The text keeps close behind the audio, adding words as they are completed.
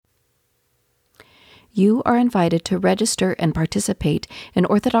You are invited to register and participate in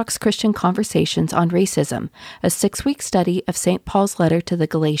Orthodox Christian Conversations on Racism, a 6-week study of St. Paul's letter to the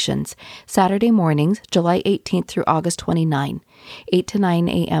Galatians, Saturday mornings, July 18th through August 29, 8 to 9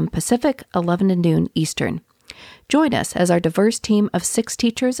 a.m. Pacific, 11 to noon Eastern. Join us as our diverse team of 6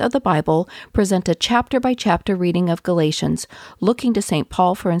 teachers of the Bible present a chapter-by-chapter reading of Galatians, looking to St.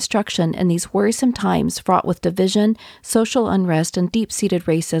 Paul for instruction in these worrisome times fraught with division, social unrest, and deep-seated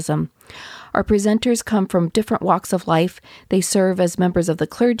racism. Our presenters come from different walks of life. They serve as members of the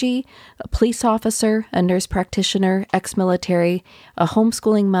clergy, a police officer, a nurse practitioner, ex-military, a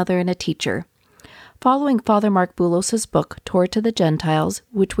homeschooling mother, and a teacher. Following Father Mark Boulos's book, Toward to the Gentiles,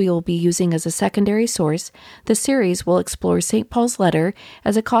 which we will be using as a secondary source, the series will explore St. Paul's letter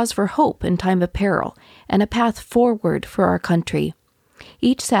as a cause for hope in time of peril and a path forward for our country.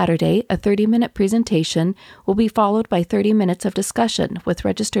 Each Saturday, a 30-minute presentation will be followed by 30 minutes of discussion with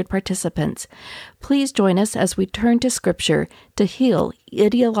registered participants. Please join us as we turn to Scripture to heal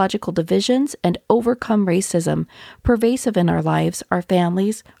ideological divisions and overcome racism, pervasive in our lives, our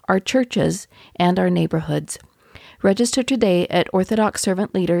families, our churches, and our neighborhoods. Register today at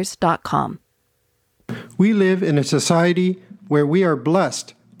orthodoxservantleaders.com. We live in a society where we are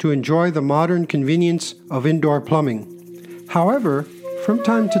blessed to enjoy the modern convenience of indoor plumbing. However, from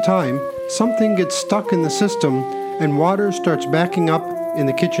time to time, something gets stuck in the system and water starts backing up in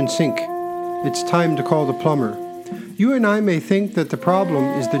the kitchen sink. It's time to call the plumber. You and I may think that the problem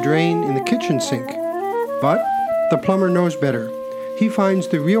is the drain in the kitchen sink, but the plumber knows better. He finds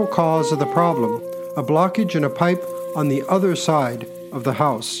the real cause of the problem, a blockage in a pipe on the other side of the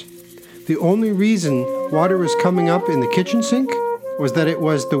house. The only reason water was coming up in the kitchen sink was that it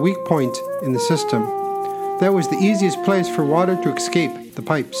was the weak point in the system. That was the easiest place for water to escape the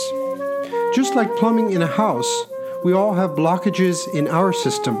pipes. Just like plumbing in a house, we all have blockages in our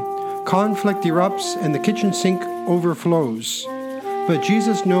system. Conflict erupts and the kitchen sink overflows. But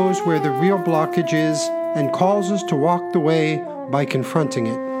Jesus knows where the real blockage is and calls us to walk the way by confronting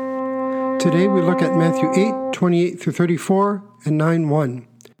it. Today we look at Matthew 8:28-34 and 9:1.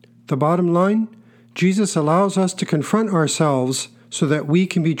 The bottom line, Jesus allows us to confront ourselves so that we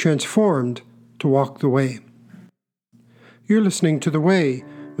can be transformed to walk the way. You're listening to The Way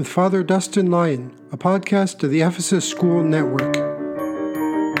with Father Dustin Lyon, a podcast of the Ephesus School Network.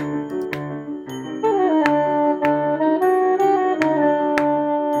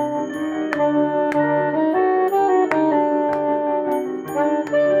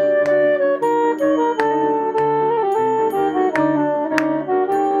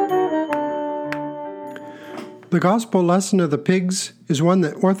 The gospel lesson of the pigs is one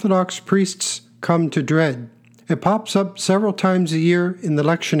that Orthodox priests come to dread. It pops up several times a year in the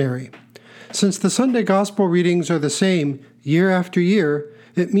lectionary. Since the Sunday Gospel readings are the same year after year,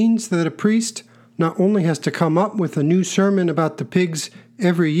 it means that a priest not only has to come up with a new sermon about the pigs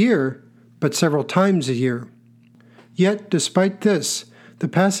every year, but several times a year. Yet, despite this, the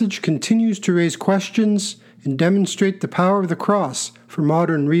passage continues to raise questions and demonstrate the power of the cross for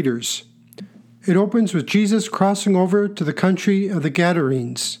modern readers. It opens with Jesus crossing over to the country of the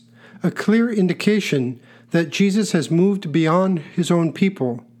Gadarenes, a clear indication that Jesus has moved beyond his own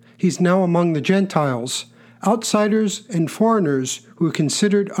people. He's now among the Gentiles, outsiders and foreigners who are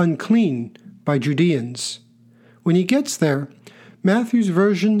considered unclean by Judeans. When he gets there, Matthew's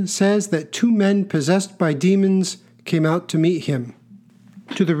version says that 2 men possessed by demons came out to meet him.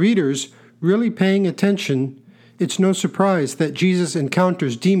 To the readers really paying attention, it's no surprise that Jesus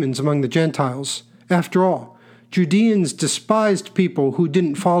encounters demons among the Gentiles. After all, Judeans despised people who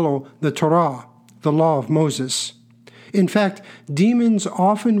didn't follow the Torah, the law of Moses. In fact, demons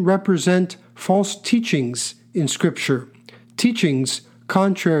often represent false teachings in Scripture, teachings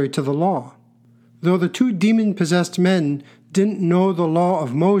contrary to the law. Though the 2 demon-possessed men didn't know the law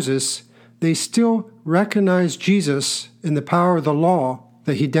of Moses, they still recognized Jesus and the power of the law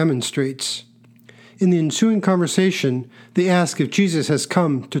that he demonstrates. In the ensuing conversation, they ask if Jesus has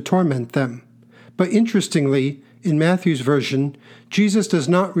come to torment them. But interestingly, in Matthew's version, Jesus does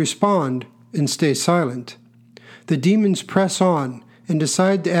not respond and stay silent. The demons press on and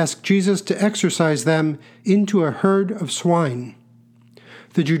decide to ask Jesus to exorcise them into a herd of swine.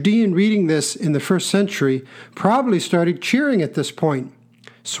 The Judean reading this in the 1st century probably started cheering at this point.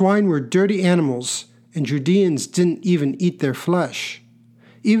 Swine were dirty animals, and Judeans didn't even eat their flesh.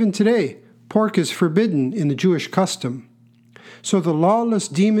 Even today, pork is forbidden in the Jewish custom. So the lawless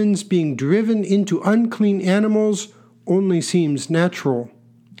demons being driven into unclean animals only seems natural.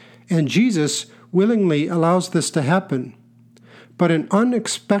 And Jesus willingly allows this to happen. But an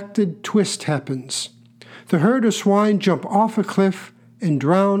unexpected twist happens. The herd of swine jump off a cliff and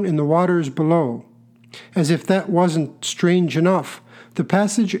drown in the waters below. As if that wasn't strange enough, the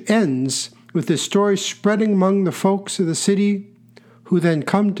passage ends with this story spreading among the folks of the city, who then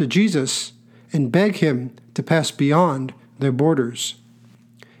come to Jesus and beg him to pass beyond their borders.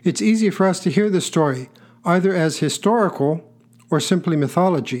 It's easy for us to hear the story either as historical or simply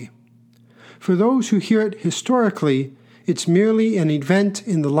mythology. For those who hear it historically, it's merely an event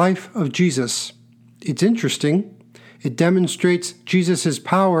in the life of Jesus. It's interesting. It demonstrates Jesus'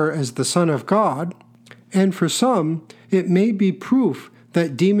 power as the Son of God, and for some, it may be proof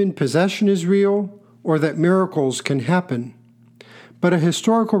that demon possession is real or that miracles can happen. But a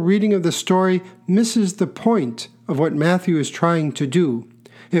historical reading of the story misses the point of what Matthew is trying to do.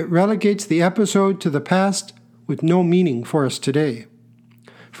 It relegates the episode to the past with no meaning for us today.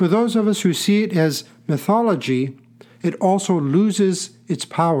 For those of us who see it as mythology, it also loses its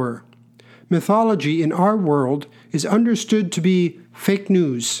power. Mythology in our world is understood to be fake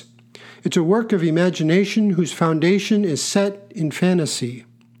news. It's a work of imagination whose foundation is set in fantasy.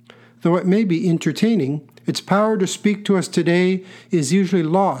 Though it may be entertaining, its power to speak to us today is usually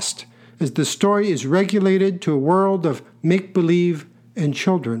lost as the story is regulated to a world of make-believe and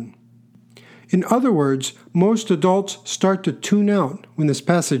children. In other words, most adults start to tune out when this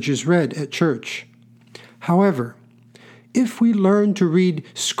passage is read at church. However, if we learn to read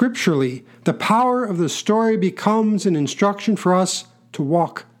scripturally, the power of the story becomes an instruction for us to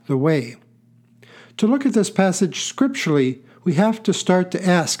walk the way. To look at this passage scripturally, we have to start to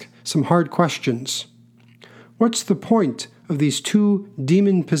ask some hard questions. What's the point of these two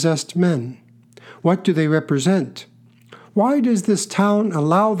demon-possessed men? What do they represent? Why does this town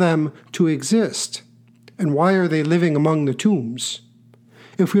allow them to exist? And why are they living among the tombs?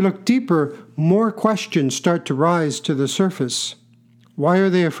 If we look deeper, more questions start to rise to the surface. Why are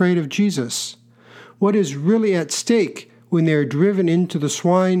they afraid of Jesus? What is really at stake when they are driven into the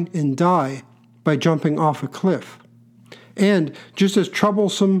swine and die by jumping off a cliff? And just as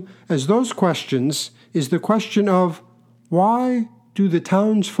troublesome as those questions is the question of, why do the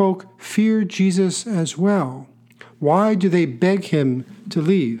townsfolk fear Jesus as well? Why do they beg him to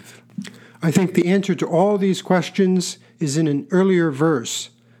leave? I think the answer to all these questions is in an earlier verse.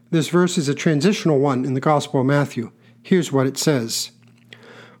 This verse is a transitional one in the Gospel of Matthew. Here's what it says.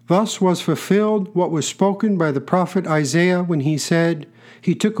 Thus was fulfilled what was spoken by the prophet Isaiah when he said,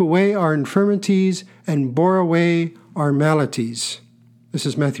 He took away our infirmities and bore away our maladies. This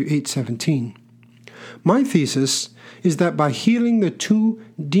is Matthew 8:17. My thesis is that by healing the two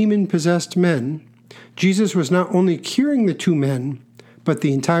demon-possessed men, Jesus was not only curing the two men, but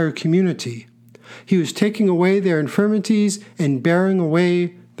the entire community. He was taking away their infirmities and bearing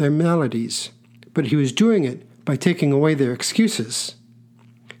away their maladies. But he was doing it by taking away their excuses.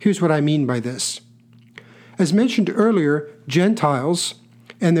 Here's what I mean by this. As mentioned earlier, Gentiles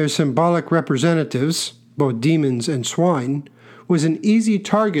and their symbolic representatives, both demons and swine, was an easy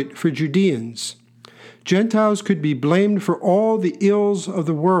target for Judeans. Gentiles could be blamed for all the ills of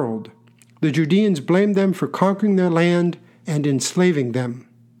the world. The Judeans blamed them for conquering their land and enslaving them.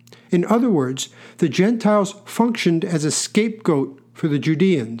 In other words, the Gentiles functioned as a scapegoat for the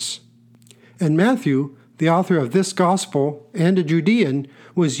Judeans. And Matthew, the author of this gospel and a Judean,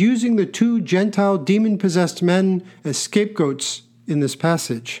 was using the two Gentile demon-possessed men as scapegoats in this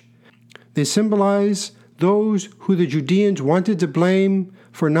passage. They symbolize those who the Judeans wanted to blame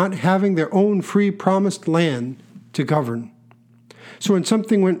for not having their own free promised land to govern. So when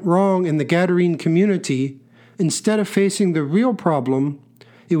something went wrong in the Gadarene community, instead of facing the real problem,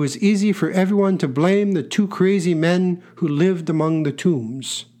 it was easy for everyone to blame the two crazy men who lived among the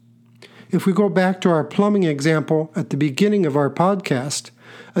tombs. If we go back to our plumbing example at the beginning of our podcast,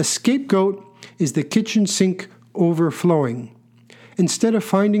 a scapegoat is the kitchen sink overflowing. Instead of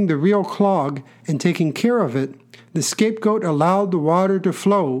finding the real clog and taking care of it, the scapegoat allowed the water to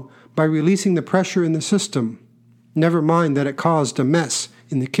flow by releasing the pressure in the system. Never mind that it caused a mess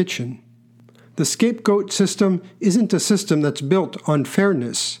in the kitchen. The scapegoat system isn't a system that's built on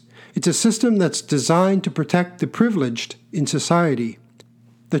fairness. It's a system that's designed to protect the privileged in society.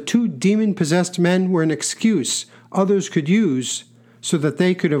 The two demon-possessed men were an excuse others could use so that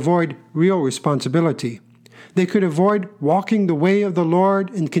they could avoid real responsibility. They could avoid walking the way of the Lord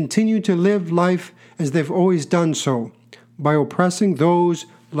and continue to live life as they've always done so, by oppressing those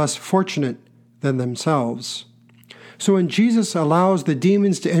less fortunate than themselves. So when Jesus allows the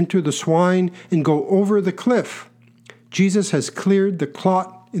demons to enter the swine and go over the cliff, Jesus has cleared the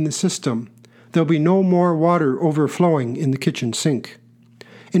clot in the system. There'll be no more water overflowing in the kitchen sink.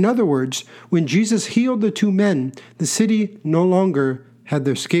 In other words, when Jesus healed the two men, the city no longer had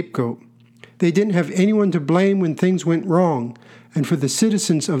their scapegoat. They didn't have anyone to blame when things went wrong, and for the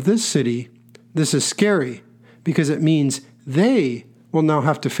citizens of this city, This is scary because it means they will now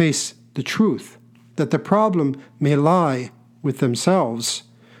have to face the truth, that the problem may lie with themselves.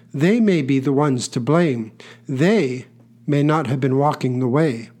 They may be the ones to blame. They may not have been walking the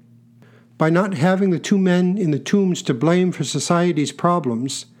way. By not having the two men in the tombs to blame for society's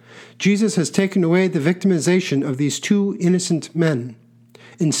problems, Jesus has taken away the victimization of these two innocent men.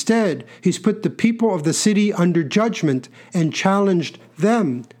 Instead, he's put the people of the city under judgment and challenged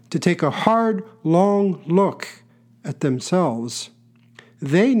them to take a hard, long look at themselves.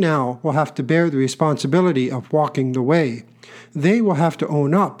 They now will have to bear the responsibility of walking the way. They will have to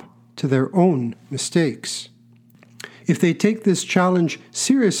own up to their own mistakes. If they take this challenge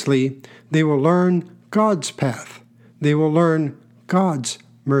seriously, they will learn God's path. They will learn God's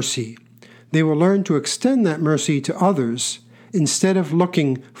mercy. They will learn to extend that mercy to others instead of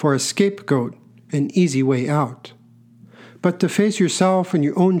looking for a scapegoat, an easy way out. But to face yourself and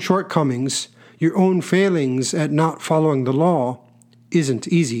your own shortcomings, your own failings at not following the law, isn't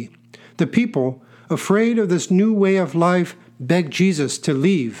easy. The people, afraid of this new way of life, beg Jesus to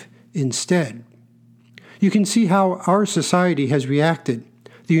leave instead. You can see how our society has reacted.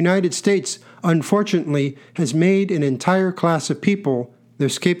 The United States, unfortunately, has made an entire class of people their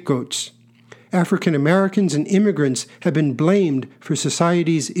scapegoats. African Americans and immigrants have been blamed for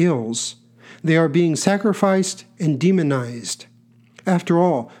society's ills. They are being sacrificed and demonized. After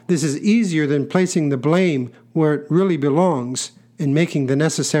all, this is easier than placing the blame where it really belongs and making the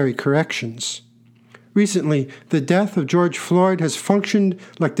necessary corrections. Recently, the death of George Floyd has functioned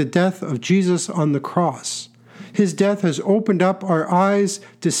like the death of Jesus on the cross. His death has opened up our eyes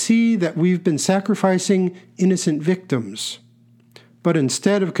to see that we've been sacrificing innocent victims. But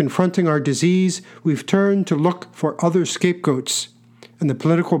instead of confronting our disease, we've turned to look for other scapegoats, and the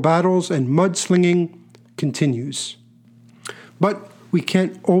political battles and mudslinging continues. But we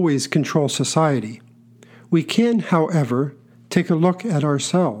can't always control society. We can, however, take a look at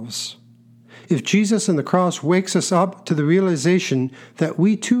ourselves. If Jesus on the cross wakes us up to the realization that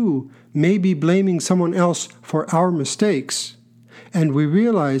we too may be blaming someone else for our mistakes, and we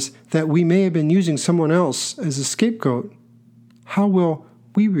realize that we may have been using someone else as a scapegoat, how will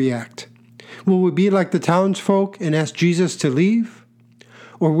we react? Will we be like the townsfolk and ask Jesus to leave?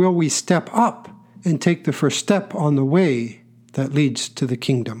 Or will we step up and take the first step on the way that leads to the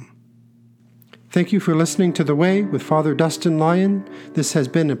kingdom? Thank you for listening to The Way with Father Dustin Lyon. This has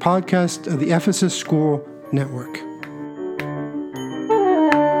been a podcast of the Ephesus School Network.